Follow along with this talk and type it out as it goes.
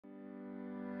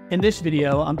In this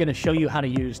video, I'm going to show you how to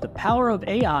use the power of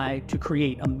AI to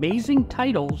create amazing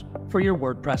titles for your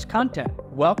WordPress content.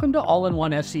 Welcome to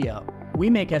All-in-One SEO. We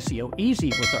make SEO easy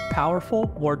with our powerful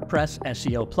WordPress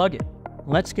SEO plugin.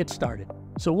 Let's get started.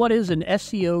 So what is an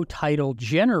SEO title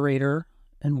generator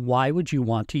and why would you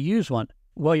want to use one?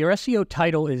 Well, your SEO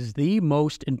title is the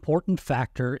most important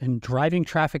factor in driving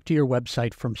traffic to your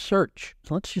website from search.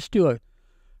 So let's just do a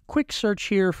quick search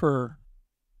here for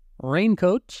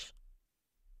raincoats.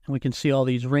 And we can see all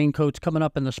these raincoats coming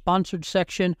up in the sponsored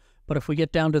section. But if we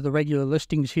get down to the regular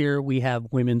listings here, we have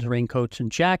women's raincoats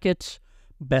and jackets,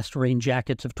 best rain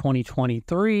jackets of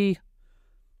 2023,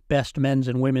 best men's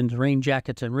and women's rain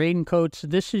jackets and raincoats.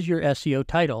 This is your SEO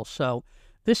title. So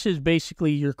this is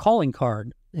basically your calling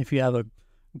card. If you have a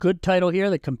good title here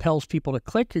that compels people to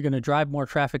click, you're going to drive more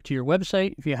traffic to your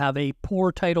website. If you have a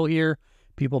poor title here,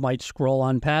 people might scroll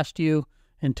on past you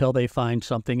until they find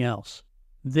something else.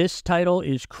 This title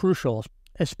is crucial,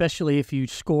 especially if you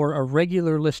score a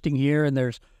regular listing here and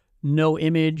there's no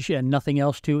image and nothing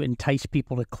else to entice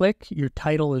people to click. Your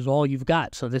title is all you've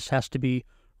got, so this has to be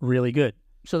really good.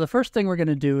 So the first thing we're going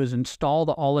to do is install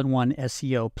the All-in-One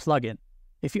SEO plugin.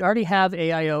 If you already have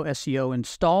AIOSEO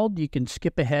installed, you can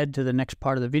skip ahead to the next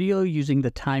part of the video using the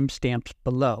timestamps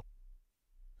below.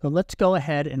 So let's go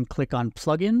ahead and click on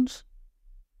Plugins,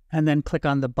 and then click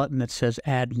on the button that says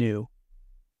Add New.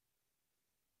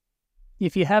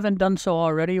 If you haven't done so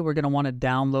already, we're going to want to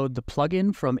download the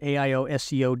plugin from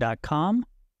AIOSEO.com.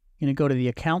 You're going to go to the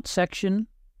Account section,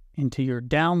 into your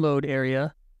Download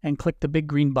area, and click the big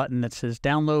green button that says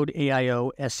Download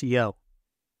AIOSEO.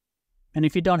 And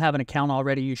if you don't have an account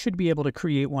already, you should be able to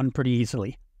create one pretty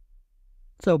easily.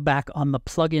 So back on the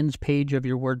Plugins page of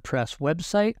your WordPress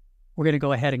website, we're going to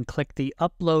go ahead and click the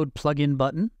Upload Plugin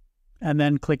button, and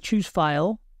then click Choose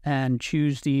File, and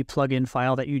choose the plugin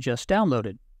file that you just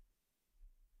downloaded.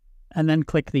 And then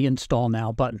click the Install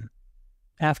Now button.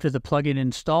 After the plugin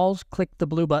installs, click the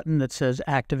blue button that says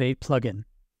Activate Plugin.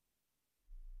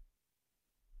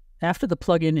 After the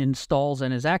plugin installs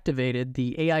and is activated,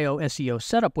 the AIOSEO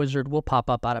setup wizard will pop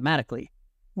up automatically.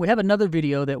 We have another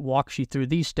video that walks you through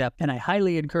these steps, and I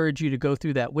highly encourage you to go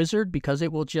through that wizard because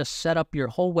it will just set up your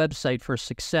whole website for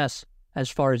success as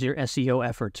far as your SEO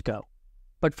efforts go.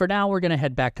 But for now, we're going to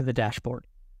head back to the dashboard.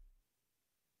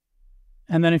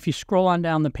 And then if you scroll on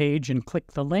down the page and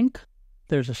click the link,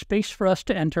 there's a space for us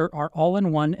to enter our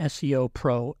All-in-One SEO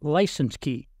Pro license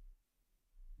key.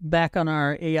 Back on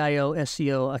our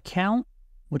AIOSEO account,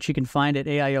 which you can find at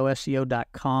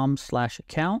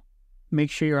AIOSEO.com/account, make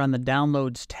sure you're on the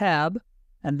Downloads tab,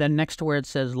 and then next to where it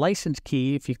says License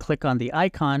Key, if you click on the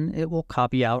icon, it will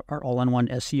copy out our All-in-One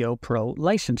SEO Pro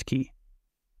license key.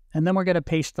 And then we're going to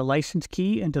paste the license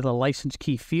key into the license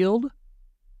key field,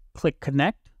 click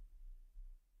Connect,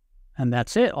 and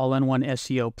that's it. All-in-One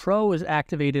SEO Pro is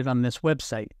activated on this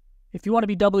website. If you want to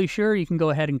be doubly sure, you can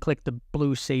go ahead and click the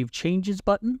blue Save Changes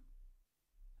button.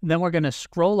 Then we're going to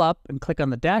scroll up and click on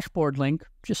the dashboard link,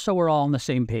 just so we're all on the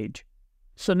same page.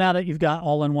 So now that you've got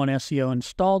All-in-One SEO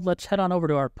installed, let's head on over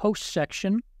to our post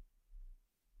section.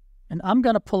 And I'm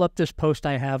going to pull up this post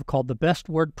I have called the Best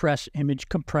WordPress Image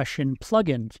Compression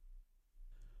Plugins.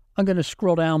 I'm going to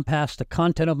scroll down past the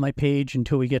content of my page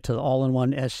until we get to the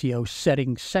All-in-One SEO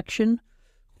Settings section.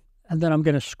 And then I'm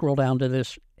going to scroll down to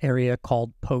this area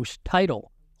called Post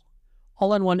Title.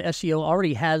 All-in-One SEO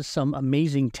already has some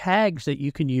amazing tags that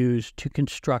you can use to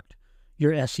construct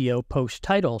your SEO post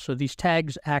title. So these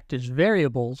tags act as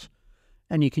variables,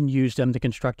 and you can use them to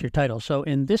construct your title. So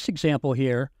in this example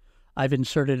here, I've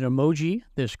inserted an emoji,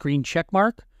 this green check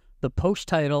mark, the post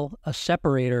title, a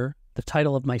separator, the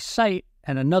title of my site,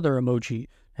 and another emoji.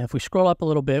 And if we scroll up a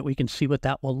little bit, we can see what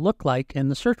that will look like in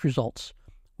the search results.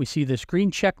 We see this green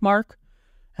check mark,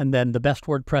 and then the Best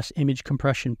WordPress Image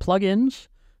Compression Plugins.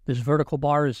 This vertical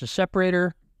bar is the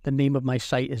separator. The name of my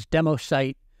site is Demo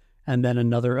Site, and then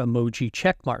another emoji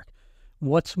check mark.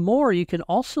 What's more, you can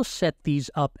also set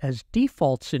these up as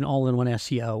defaults in All-in-One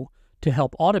SEO to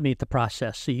help automate the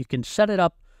process. So you can set it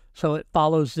up so it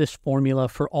follows this formula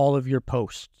for all of your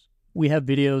posts. We have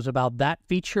videos about that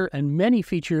feature and many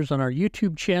features on our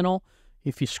YouTube channel.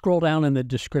 If you scroll down in the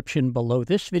description below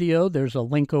this video, there's a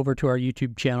link over to our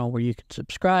YouTube channel where you can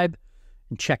subscribe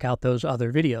and check out those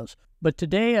other videos. But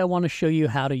today I want to show you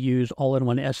how to use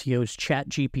All-in-One SEO's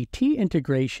ChatGPT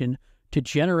integration to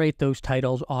generate those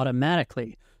titles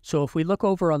automatically. So if we look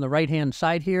over on the right-hand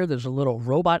side here, there's a little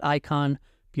robot icon.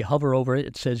 If you hover over it,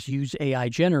 it says Use AI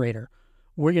Generator.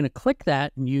 We're going to click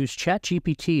that and use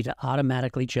ChatGPT to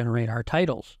automatically generate our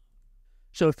titles.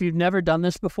 So if you've never done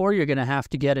this before, you're going to have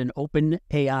to get an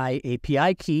OpenAI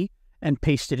API key and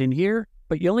paste it in here.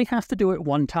 but you only have to do it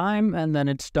one time and then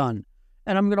it's done.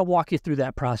 And I'm going to walk you through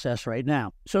that process right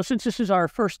now. So since this is our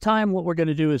first time, what we're going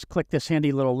to do is click this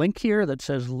handy little link here that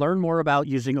says learn more about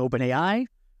using OpenAI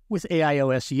with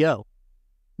AIOSEO.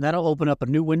 That'll open up a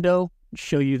new window and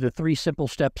show you the 3 simple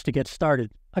steps to get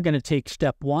started. I'm going to take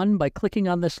step 1 by clicking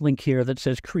on this link here that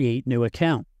says create new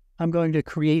account. I'm going to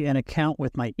create an account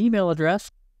with my email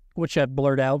address, which I've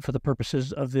blurred out for the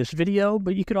purposes of this video,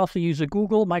 but you could also use a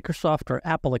Google, Microsoft, or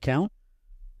Apple account.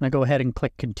 And I go ahead and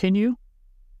click continue.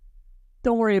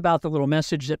 Don't worry about the little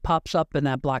message that pops up in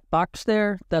that black box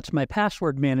there. That's my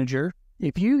password manager.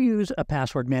 If you use a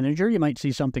password manager, you might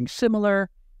see something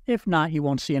similar. If not, you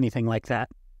won't see anything like that.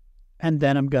 And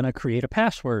then I'm going to create a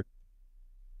password.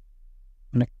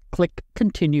 I'm going to click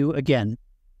continue again.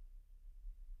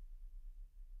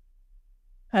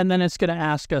 And then it's going to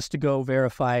ask us to go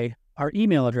verify our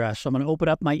email address. So I'm going to open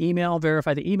up my email,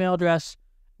 verify the email address.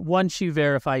 Once you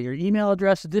verify your email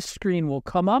address, this screen will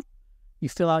come up. You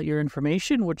fill out your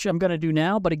information, which I'm going to do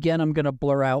now, but again, I'm going to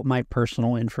blur out my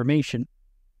personal information.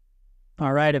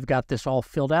 All right, I've got this all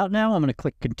filled out now. I'm going to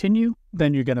click continue.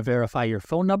 Then you're going to verify your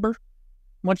phone number.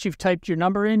 Once you've typed your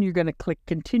number in, you're going to click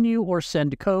continue or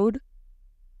send code,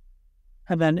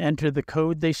 and then enter the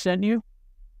code they sent you.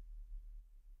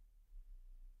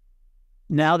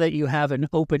 Now that you have an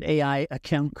OpenAI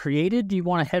account created, you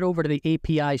want to head over to the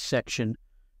API section.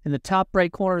 In the top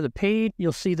right corner of the page,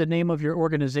 you'll see the name of your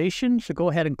organization, so go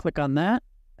ahead and click on that,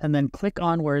 and then click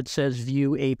on where it says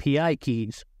View API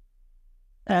Keys.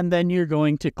 And then you're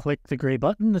going to click the gray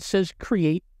button that says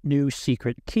Create New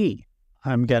Secret Key.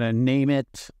 I'm going to name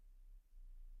it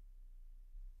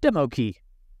Demo Key.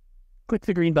 Click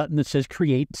the green button that says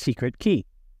Create Secret Key.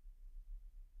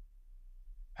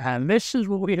 And this is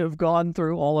what we have gone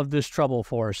through all of this trouble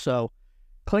for. So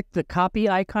click the copy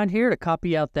icon here to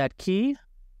copy out that key.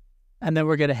 And then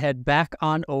we're going to head back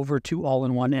on over to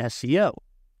All-in-One SEO.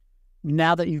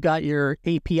 Now that you've got your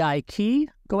API key,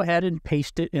 go ahead and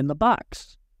paste it in the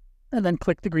box. And then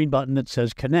click the green button that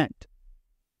says Connect.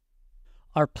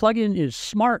 Our plugin is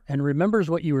smart and remembers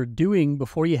what you were doing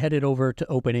before you headed over to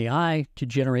OpenAI to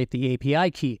generate the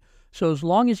API key. So as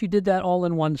long as you did that all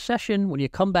in one session, when you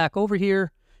come back over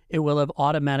here, it will have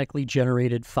automatically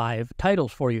generated 5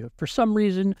 titles for you. If for some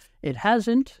reason it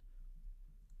hasn't,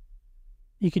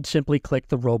 you could simply click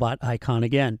the robot icon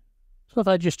again. So if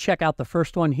I just check out the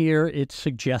first one here, it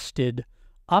suggested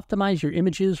optimize your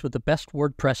images with the best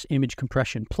WordPress image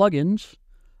compression plugins,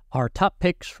 our top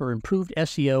picks for improved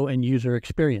SEO and user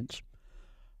experience.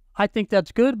 I think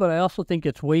that's good, but I also think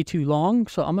it's way too long.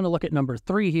 So I'm going to look at number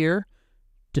 3 here.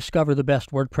 Discover the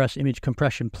best WordPress image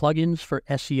compression plugins for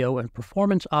SEO and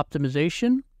performance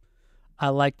optimization. I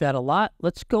like that a lot.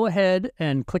 Let's go ahead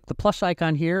and click the plus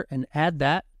icon here and add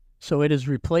that. So it has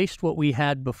replaced what we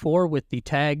had before with the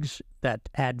tags that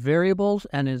add variables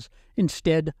and is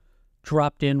instead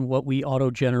dropped in what we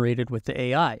auto-generated with the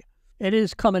AI. It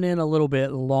is coming in a little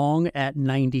bit long at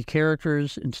 90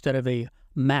 characters instead of a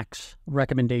max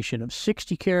recommendation of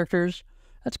 60 characters.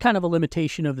 That's kind of a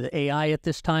limitation of the AI at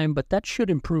this time, but that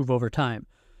should improve over time.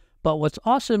 But what's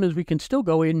awesome is we can still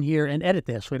go in here and edit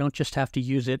this. We don't just have to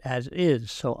use it as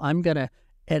is. So I'm going to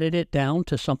edit it down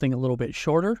to something a little bit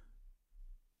shorter.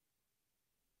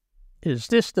 Is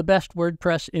this the best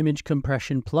WordPress image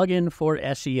compression plugin for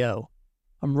SEO?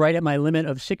 I'm right at my limit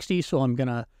of 60, so I'm going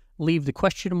to leave the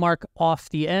question mark off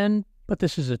the end. But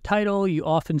this is a title. You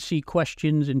often see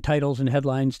questions in titles and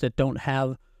headlines that don't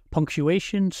have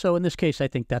punctuation. So in this case, I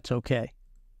think that's okay.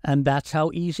 And that's how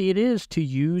easy it is to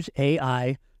use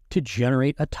AI to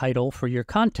generate a title for your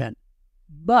content.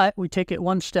 But we take it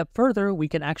one step further. We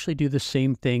can actually do the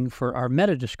same thing for our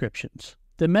meta descriptions.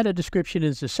 The meta description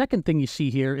is the second thing you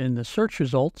see here in the search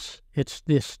results. It's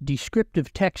this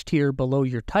descriptive text here below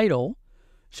your title.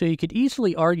 So you could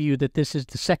easily argue that this is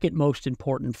the second most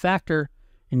important factor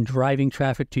in driving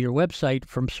traffic to your website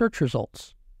from search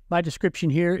results. My description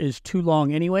here is too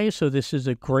long anyway, so this is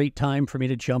a great time for me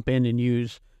to jump in and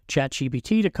use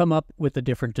ChatGPT to come up with a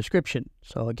different description.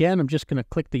 So again, I'm just going to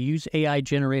click the Use AI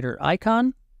Generator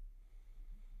icon,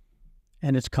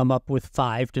 and it's come up with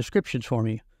 5 descriptions for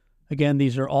me. Again,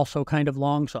 these are also kind of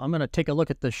long, so I'm going to take a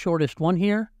look at the shortest one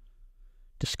here.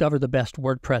 Discover the best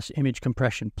WordPress image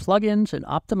compression plugins and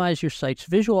optimize your site's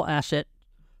visual asset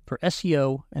for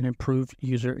SEO and improved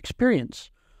user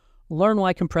experience. Learn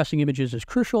why compressing images is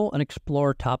crucial and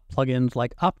explore top plugins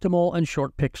like Optimal and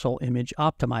Short Pixel Image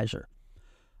Optimizer.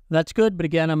 That's good, but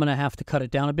again, I'm going to have to cut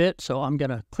it down a bit, so I'm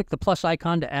going to click the plus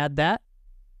icon to add that.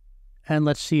 And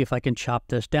let's see if I can chop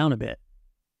this down a bit.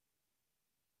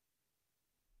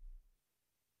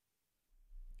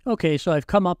 Okay, so I've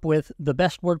come up with the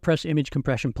best WordPress image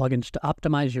compression plugins to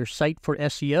optimize your site for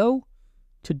SEO.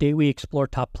 Today we explore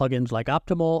top plugins like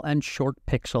Optimal and Short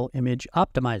Pixel Image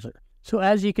Optimizer. So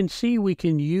as you can see, we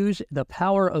can use the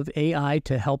power of AI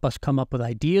to help us come up with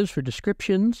ideas for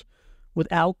descriptions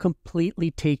without completely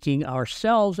taking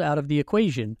ourselves out of the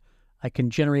equation. I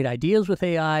can generate ideas with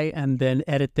AI and then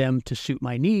edit them to suit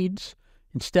my needs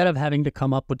instead of having to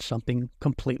come up with something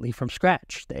completely from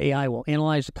scratch. The AI will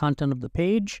analyze the content of the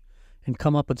page and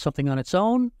come up with something on its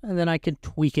own, and then I can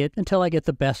tweak it until I get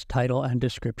the best title and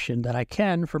description that I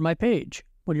can for my page.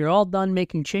 When you're all done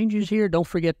making changes here, don't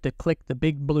forget to click the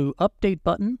big blue update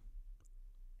button,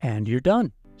 and you're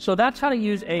done. So that's how to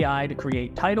use AI to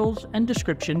create titles and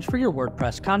descriptions for your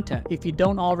WordPress content. If you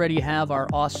don't already have our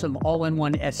awesome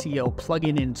all-in-one SEO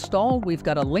plugin installed, we've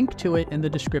got a link to it in the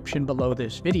description below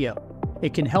this video.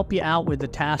 It can help you out with the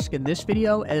task in this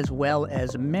video, as well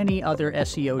as many other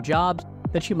SEO jobs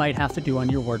that you might have to do on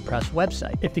your WordPress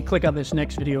website. If you click on this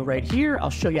next video right here,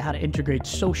 I'll show you how to integrate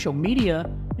social media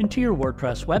into your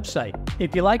WordPress website.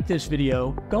 If you like this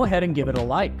video, go ahead and give it a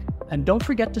like. And don't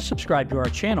forget to subscribe to our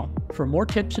channel for more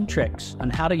tips and tricks on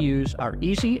how to use our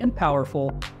easy and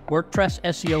powerful WordPress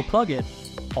SEO plugin,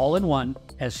 all-in-one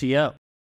SEO.